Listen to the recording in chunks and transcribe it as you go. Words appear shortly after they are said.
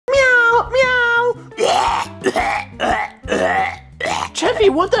Jeffy,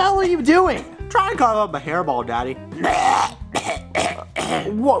 what the hell are you doing? Trying to cough up a hairball, Daddy.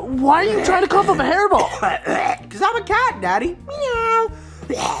 Why are you trying to cough up a hairball? Because I'm a cat, Daddy. Meow.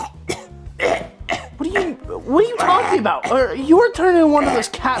 What are you talking about? You are turning into one of those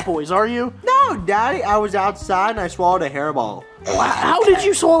cat boys, are you? No, Daddy. I was outside and I swallowed a hairball. How did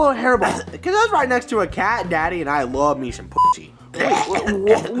you swallow a hairball? Because I was right next to a cat, Daddy, and I love me some pussy.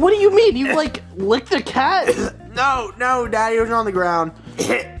 What do you mean? You, like, licked the cat? No, Daddy. It was on the ground.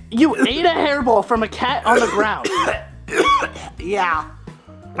 You ate a hairball from a cat on the ground? Yeah.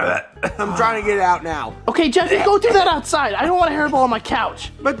 I'm trying to get it out now. Okay, Jeffy, go do that outside. I don't want a hairball on my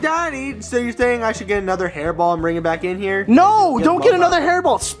couch. But Daddy, so you're saying I should get another hairball and bring it back in here? No, don't get another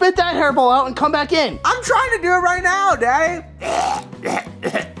hairball. Spit that hairball out and come back in. I'm trying to do it right now, Daddy.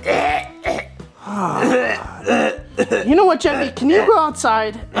 You know what, Jeffy? Can you go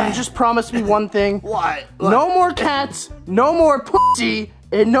outside and just promise me one thing? What? No more cats, no more pussy,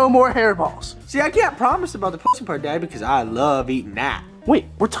 and no more hairballs. See, I can't promise about the pussy part, Daddy, because I love eating that. Wait,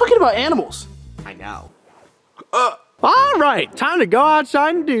 we're talking about animals. I know. All right, time to go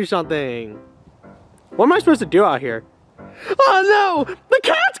outside and do something. What am I supposed to do out here? Oh no, the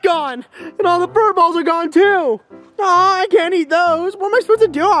cat's gone, and all the fur balls are gone too. Oh, I can't eat those. What am I supposed to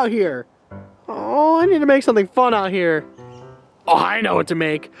do out here? Oh, I need to make something fun out here. Oh, I know what to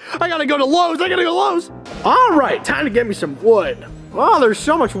make. I gotta go to Lowe's. All right, time to get me some wood. Oh, there's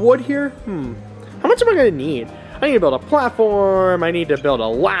so much wood here. How much am I gonna need? I need to build a platform. I need to build a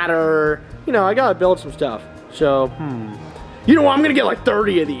ladder. You know, I gotta build some stuff. So, you know what? I'm gonna get like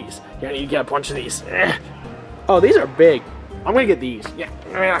 30 of these. Yeah, I need to get a bunch of these. Oh, these are big. I'm gonna get these.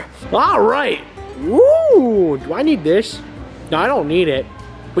 Yeah. All right. Ooh, do I need this? No, I don't need it.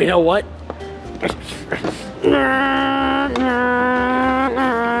 But you know what?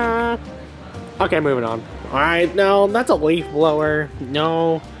 Okay, moving on. All right, no, that's a leaf blower.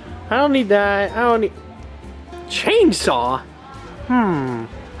 No, I don't need that. I don't need chainsaw. I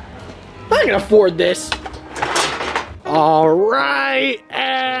can afford this. All right,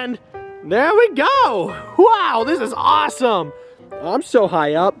 and there we go. Wow, this is awesome. I'm so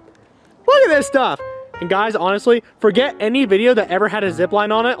high up. Look at this stuff. And guys, honestly, forget any video that ever had a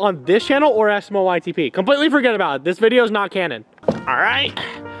zipline on it on this channel or SMLYTP. Completely forget about it. This video is not canon. All right,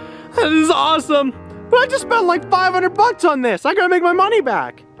 this is awesome. But I just spent like 500 bucks on this. I gotta make my money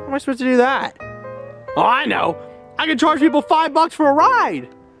back. How am I supposed to do that? Oh, I know. I can charge people $5 for a ride.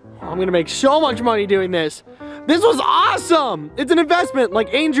 I'm gonna make so much money doing this. This was awesome. It's an investment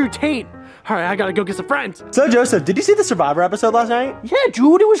like Andrew Tate. All right, I gotta go get some friends. So, Joseph, did you see the Survivor episode last night? Yeah,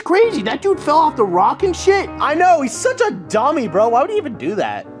 dude, it was crazy. That dude fell off the rock and shit. I know, he's such a dummy, bro. Why would he even do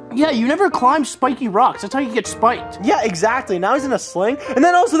that? Yeah, you never climb spiky rocks. That's how you get spiked. Yeah, exactly. Now he's in a sling. And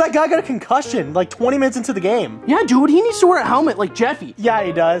then also that guy got a concussion like 20 minutes into the game. Yeah, dude, he needs to wear a helmet like Jeffy. Yeah,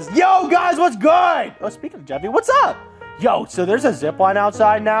 he does. Yo, guys, what's good? Oh, speaking of Jeffy, what's up? Yo, so there's a zip line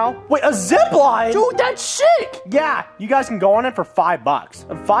outside now? Wait, a zip line? Dude, that's sick! Yeah, you guys can go on it for $5.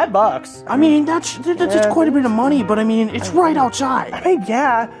 $5? I mean, that's quite a bit of money, but I mean, it's right outside. I mean,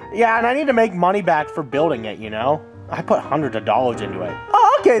 yeah, and I need to make money back for building it, you know? I put hundreds of dollars into it.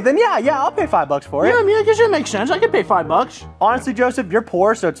 Oh, okay, then yeah, I'll pay $5 for it. Yeah, I mean, I guess it makes sense. I could pay $5. Honestly, Joseph, you're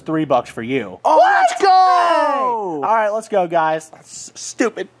poor, so it's $3 for you. Oh, let's go! Hey! All right, let's go, guys. That's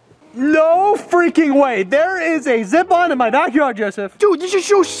stupid. No freaking way. There is a zip line in my backyard, Joseph. Dude, this is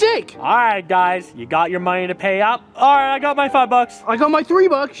so sick. All right, guys. You got your money to pay up? All right, I got my $5. I got my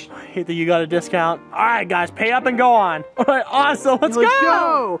 $3. I hate that you got a discount. All right, guys, pay up and go on. All right, awesome. Let's go.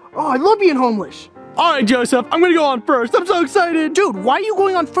 Oh, I love being homeless. All right, Joseph, I'm gonna go on first. I'm so excited. Dude, why are you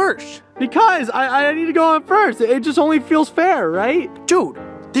going on first? Because I need to go on first. It just only feels fair, right? Dude,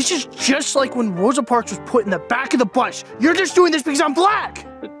 this is just like when Rosa Parks was put in the back of the bus. You're just doing this because I'm black.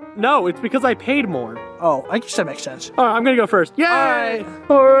 No, it's because I paid more. Oh, I guess that makes sense. All right, I'm gonna go first. Yay!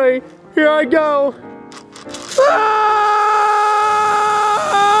 All right, here I go.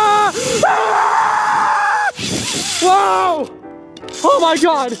 Whoa! Oh my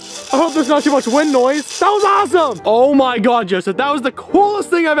God! I hope there's not too much wind noise. That was awesome! Oh my God, Joseph, that was the coolest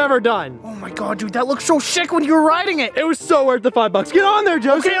thing I've ever done. Oh my God, dude, that looked so sick when you were riding it. It was so worth the $5. Get on there,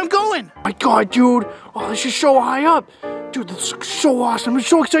 Joseph. Okay, I'm going. My God, dude. Oh, this is so high up. Dude, this looks so awesome. I'm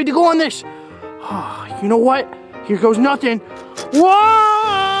so excited to go on this. Oh, you know what? Here goes nothing. Whoa!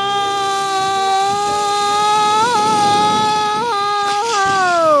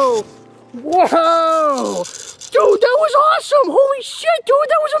 Whoa! Dude, that was awesome! Holy shit, dude,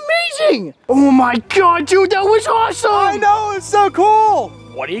 that was amazing! Oh my God, dude, that was awesome! I know, it's so cool!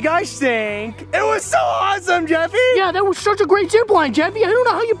 What do you guys think? It was so awesome, Jeffy! Yeah, that was such a great zipline, Jeffy. I don't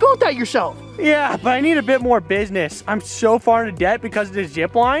know how you built that yourself. Yeah, but I need a bit more business. I'm so far into debt because of this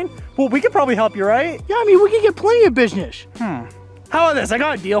zipline. Well, we could probably help you, right? Yeah, I mean, we can get plenty of business. How about this? I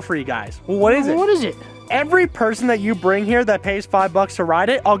got a deal for you guys. Well, what is it? What is it? Every person that you bring here that pays $5 to ride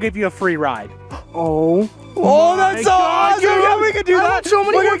it, I'll give you a free ride. Oh, that's so awesome! Yeah, we can do that. So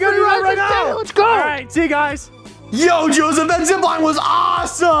many more free rides right now. Let's go. All right, see you guys. Yo, Joseph, that zipline was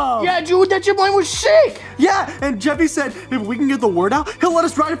awesome! Yeah, dude, that zipline was sick! Yeah, and Jeffy said if we can get the word out, he'll let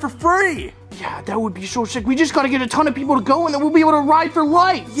us ride it for free! Yeah, that would be so sick. We just gotta get a ton of people to go and then we'll be able to ride for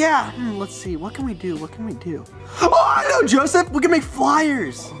life! Yeah, let's see, what can we do? Oh, I know, Joseph! We can make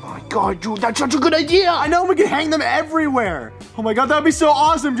flyers! Oh my god, dude, that's such a good idea! I know, we can hang them everywhere! Oh my god, that'd be so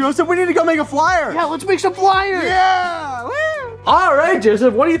awesome, Joseph! We need to go make a flyer! Yeah, let's make some flyers! Yeah! Alright,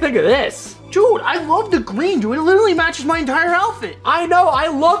 Joseph, what do you think of this? Dude, I love the green, dude. It literally matches my entire outfit. I know, I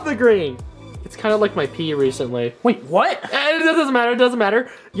love the green. It's kind of like my pee recently. Wait, what? It doesn't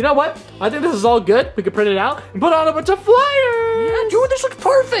matter. You know what? I think this is all good. We can print it out and put on a bunch of flyers. Yeah, dude, this looks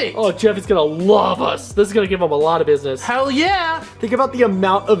perfect. Oh, Jeffy's gonna love us. This is gonna give him a lot of business. Hell yeah. Think about the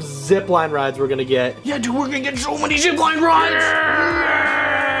amount of zipline rides we're gonna get. Yeah, dude, we're gonna get so many zipline rides.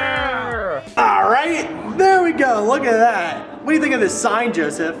 Yeah. All right, there we go. Look at that. What do you think of this sign,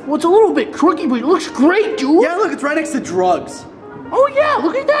 Joseph? Well, it's a little bit crooked, but it looks great, dude. Yeah, look, it's right next to drugs. Oh, yeah,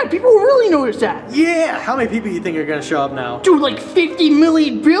 look at that. People will really notice that. Yeah, how many people do you think are gonna show up now? Dude, like 50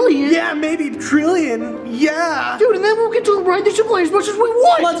 million billion. Yeah, maybe trillion. Yeah. Dude, and then we'll get to ride the zipline as much as we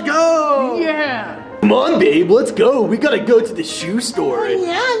want. Let's go. Yeah. Come on, babe, let's go. We gotta go to the shoe store.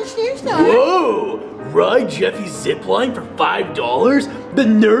 Yeah, the shoe store. Whoa! Ride Jeffy's zipline for $5? The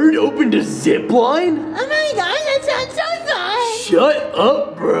nerd opened a zipline? Oh my god, that sounds so fun. Shut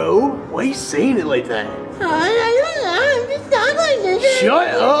up, bro. Why are you saying it like that? I don't know, I'm just talking like this. Shut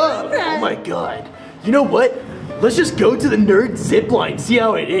up! Oh my god. You know what? Let's just go to the nerd zipline, see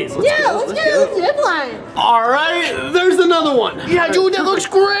how it is. Let's go. Let's go to the zipline. Alright, there's another one. Yeah, dude, that looks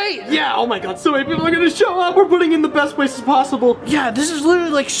great. Yeah, oh my god, so many people are gonna show up. We're putting in the best places possible. Yeah, this is literally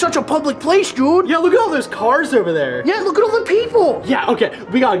like such a public place, dude. Yeah, look at all those cars over there. Yeah, look at all the people. Yeah, okay,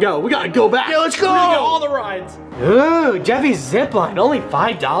 we gotta go. We gotta go back. Yeah, let's go. We're gonna get all the rides. Ooh, Jeffy's zipline, only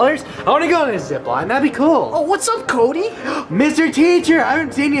 $5? I wanna go on a zipline, that'd be cool. Oh, what's up, Cody? Mr. Teacher, I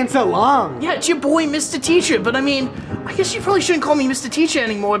haven't seen you in so long. Yeah, it's your boy, Mr. Teacher, but I mean, I guess you probably shouldn't call me Mr. Teacher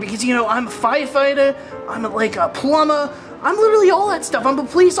anymore because, you know, I'm a firefighter, I'm like a plumber, I'm literally all that stuff. I'm a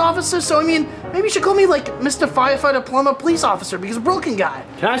police officer, so I mean, maybe you should call me like Mr. Firefighter, Plumber, Police Officer because I'm a broken guy.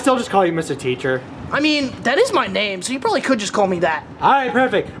 Can I still just call you Mr. Teacher? I mean, that is my name, so you probably could just call me that. Alright,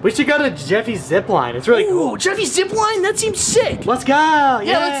 perfect. We should go to Jeffy's zipline. It's really cool. Ooh, Jeffy's zipline? That seems sick. Let's go.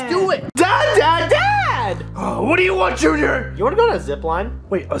 Yeah, let's do it. Dad! What do you want, Junior? You wanna go on a zipline?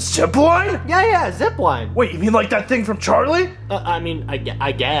 Wait, a zipline? Yeah, zipline. Wait, you mean like that thing from Charlie? I mean,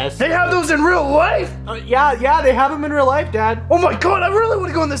 I guess. They have those in real life? Yeah, they have them in real life, Dad. Oh my god, I really want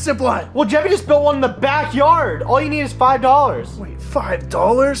to go on the zipline. Well, Jeffy just built one in the backyard. All you need is $5. Wait,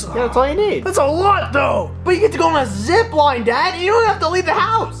 $5? Yeah, that's all you need. That's a lot, though. But you get to go on a zipline, Dad. You don't have to leave the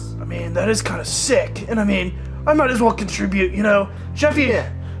house. I mean, that is kind of sick. And I mean, I might as well contribute, you know? Jeffy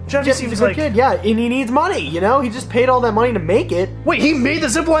seems a like... good kid, yeah, and he needs money, you know? He just paid all that money to make it. Wait, he made the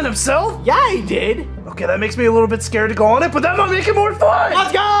zipline himself? Yeah, he did. Okay, that makes me a little bit scared to go on it, but that might make it more fun.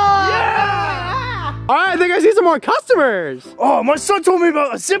 Let's go! Yeah! All right, I think I see some more customers. Oh, my son told me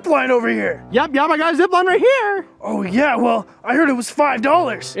about a zipline over here. Yep, I got a zipline right here. Oh, yeah, well, I heard it was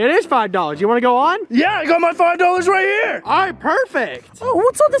 $5. It is $5. You want to go on? Yeah, I got my $5 right here. All right, perfect. Oh,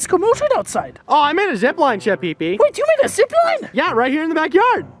 what's all this commotion outside? Oh, I made a zipline, Chef Pee-Pee. Wait, you made a zipline? Yeah, right here in the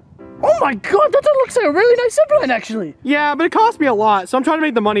backyard. Oh my god, that looks like a really nice zipline, actually. Yeah, but it cost me a lot, so I'm trying to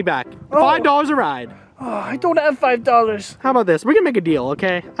make the money back. $5 a ride. Oh, I don't have $5. How about this? We can make a deal,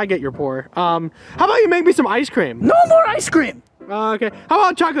 okay? I get you're poor. How about you make me some ice cream? No more ice cream. Okay. How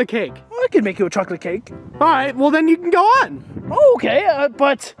about chocolate cake? I can make you a chocolate cake. All right, well then you can go on. Oh, okay,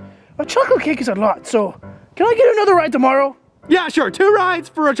 but a chocolate cake is a lot, so can I get another ride tomorrow? Yeah, sure. 2 rides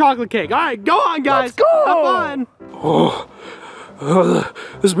for a chocolate cake. All right, go on, guys. Let's go. Have fun.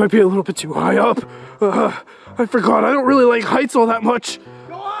 This might be a little bit too high up. I forgot, I don't really like heights all that much.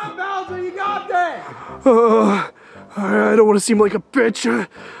 Go on, Bowser, you got this. I don't want to seem like a bitch.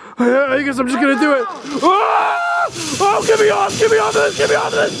 I guess I'm just gonna do it. Oh, get me off this, get me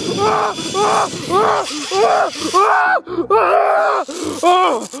off this.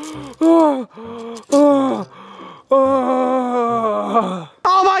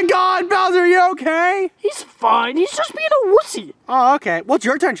 Oh my god, Bowser, are you okay? He's fine, he's just being a wussy. Oh, okay. Well, it's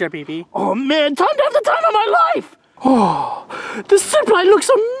your turn, Chef Pee-Pee. Oh man, time to have the time of my life. Oh, the zipline looks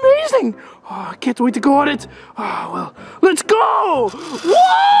amazing. Oh, I can't wait to go on it. Oh, well, let's go.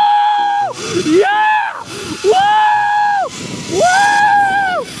 Whoa! Yeah! Whoa!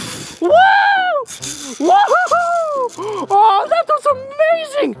 Whoa! Whoa! Whoa! Oh, that was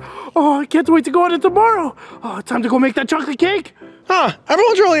amazing. Oh, I can't wait to go on it tomorrow. Oh, time to go make that chocolate cake. Huh,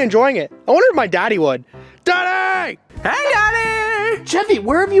 everyone's really enjoying it. I wonder if my daddy would. Daddy! Hey, Daddy! Jeffy,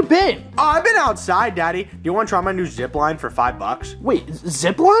 where have you been? Oh, I've been outside, Daddy. Do you want to try my new zip line for $5? Wait,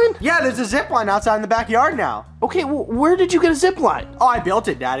 Zipline? Yeah, there's a zip line outside in the backyard now. Okay, well, where did you get a zipline? Oh, I built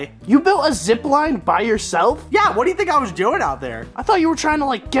it, Daddy. You built a zipline by yourself? Yeah, what do you think I was doing out there? I thought you were trying to,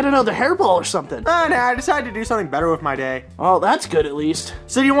 like, get another hairball or something. Nah, I decided to do something better with my day. Oh, that's good at least.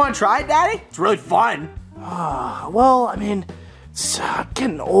 So do you want to try it, Daddy? It's really fun. Well, I mean, it's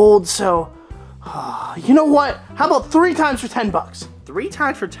getting old, so... you know what? How about 3 times for $10? 3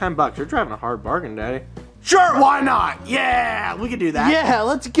 times for $10. You're driving a hard bargain, Daddy. Sure, why not? Yeah, we can do that. Yeah,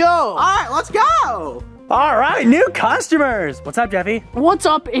 let's go. All right, let's go. All right, new customers. What's up, Jeffy? What's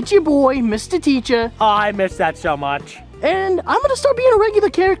up? It's your boy, Mr. Teacher. Oh, I miss that so much. And I'm gonna start being a regular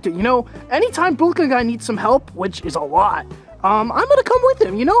character, you know? Anytime Brooklyn guy needs some help, which is a lot, I'm gonna come with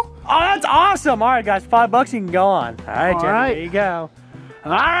him, you know? Oh, that's awesome. All right, guys, $5 you can go on. All right, Jeffy, right. there you go.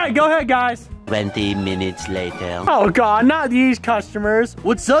 All right, go ahead, guys. 20 minutes later. Oh, God, not these customers.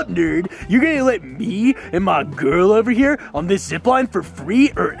 What's up, nerd? You're gonna let me and my girl over here on this zipline for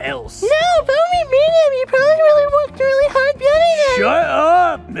free or else? No, but only me, him. You probably really worked really hard building it. Shut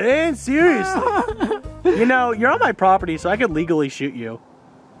up, man. Seriously. You know, you're on my property, so I could legally shoot you.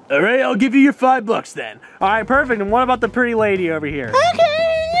 All right, I'll give you your $5 then. All right, perfect. And what about the pretty lady over here? Okay,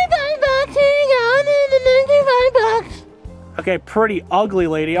 $5. Here you go. And then $5. Okay, pretty ugly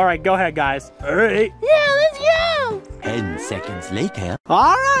lady. All right, go ahead, guys. All right. Yeah, let's go. 10 seconds later.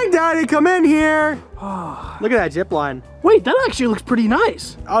 All right, Daddy, come in here. Look at that zip line. Wait, that actually looks pretty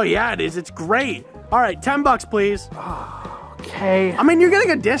nice. Oh, yeah, it is. It's great. All right, $10, please. Okay. I mean, you're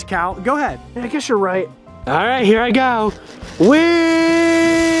getting a discount. Go ahead. I guess you're right. All right, here I go.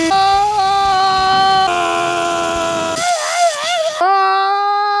 Whee!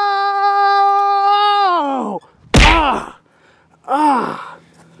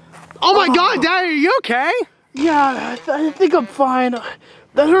 Oh, my God, Daddy, are you okay? Yeah, I think I'm fine.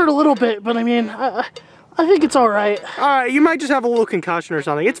 That hurt a little bit, but I mean, I think it's all right. All right, you might just have a little concussion or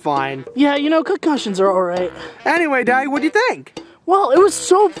something. It's fine. Yeah, you know, concussions are all right. Anyway, Daddy, what do you think? Well, it was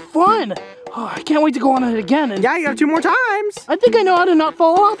so fun. Oh, I can't wait to go on it again. And Yeah, you have 2 more times. I think I know how to not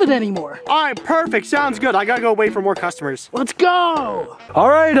fall off it anymore. All right, perfect. Sounds good. I gotta go wait for more customers. Let's go. All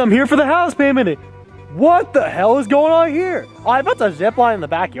right, I'm here for the house payment. What the hell is going on here? Oh, I bet the zip line in the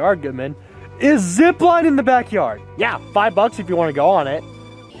backyard, Goodman. Is zip line in the backyard? Yeah, $5 if you want to go on it.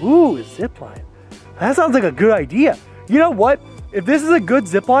 Ooh, a zip line. That sounds like a good idea. You know what? If this is a good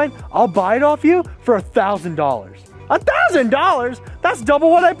zip line, I'll buy it off you for $1,000. $1,000? That's double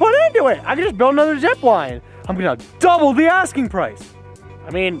what I put into it. I can just build another zip line. I'm gonna double the asking price.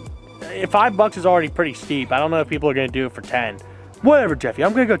 I mean, $5 is already pretty steep. I don't know if people are gonna do it for 10. Whatever, Jeffy.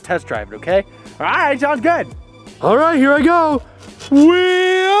 I'm gonna go test drive it, okay? All right, sounds good. All right, here I go.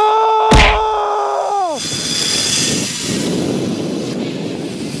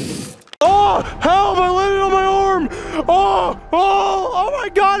 Oh, help! I landed on my arm! Oh my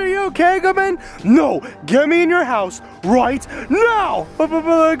God, are you okay, Goodman? No, get me in your house right now!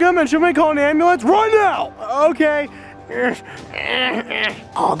 Goodman, should we call an ambulance right now? Okay.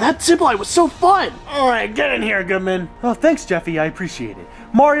 Oh, that zipline was so fun. All right, get in here, Goodman. Oh, thanks, Jeffy. I appreciate it.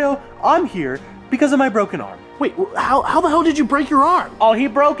 Mario, I'm here because of my broken arm. Wait, how the hell did you break your arm? Oh, he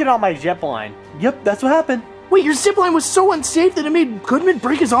broke it on my zip line. Yep, that's what happened. Wait, your zipline was so unsafe that it made Goodman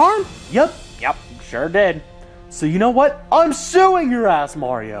break his arm? Yep, sure did. So you know what? I'm suing your ass,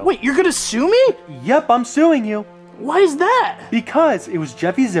 Mario. Wait, you're gonna sue me? Yep, I'm suing you. Why is that? Because it was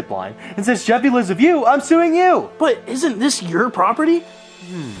Jeffy's zipline, and since Jeffy lives with you, I'm suing you. But isn't this your property?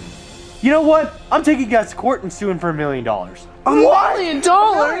 You know what? I'm taking you guys to court and suing for $1 million. $1 million? We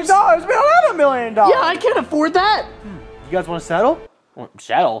don't have $1 million. Yeah, I can't afford that. You guys want to settle?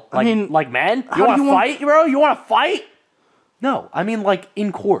 Settle? Like, I mean, like men? how You do want you to want- fight, bro? You want to fight? No, I mean like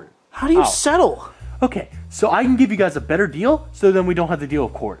in court. How do you Oh. settle? Okay, so I can give you guys a better deal, so then we don't have to deal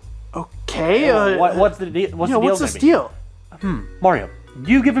with court. Okay, What's the deal? What's yeah, the deal? what's this deal? Mario,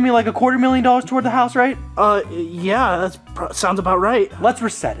 you giving me like $250,000 toward the house, right? Yeah, that sounds about right. Let's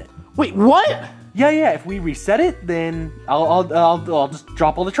reset it. Wait, what? Yeah. If we reset it, then I'll just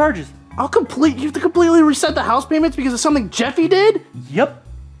drop all the charges. You have to completely reset the house payments because of something Jeffy did? Yep.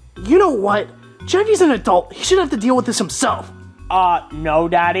 You know what? Jeffy's an adult. He should have to deal with this himself. No,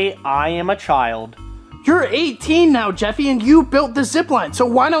 Daddy. I am a child. You're 18 now, Jeffy, and you built the zipline, so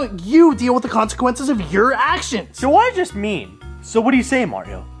why don't you deal with the consequences of your actions? So what does this mean? So what do you say,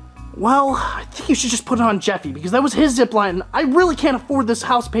 Mario? Well, I think you should just put it on Jeffy, because that was his zipline, and I really can't afford this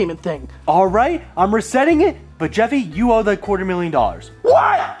house payment thing. All right, I'm resetting it, but Jeffy, you owe the $250,000.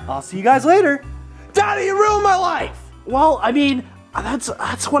 What? I'll see you guys later. Daddy, you ruined my life. Well, I mean, that's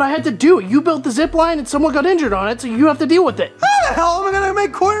what I had to do. You built the zipline, and someone got injured on it, so you have to deal with it. How the hell am I gonna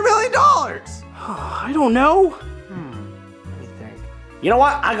make $250,000? I don't know. Let me think. You know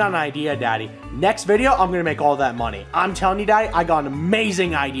what? I got an idea, Daddy. Next video, I'm gonna make all that money. I'm telling you, Daddy, I got an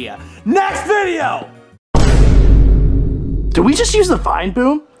amazing idea. Next video! Did we just use the vine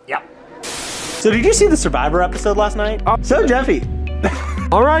boom? Yep. So did you see the Survivor episode last night? So Jeffy.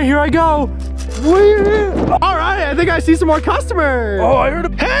 All right, here I go. All right, I think I see some more customers. Oh, I heard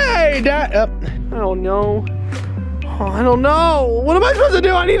a... Hey, Dad. I don't know. Oh, I don't know. What am I supposed to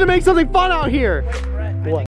do? I need to make something fun out here.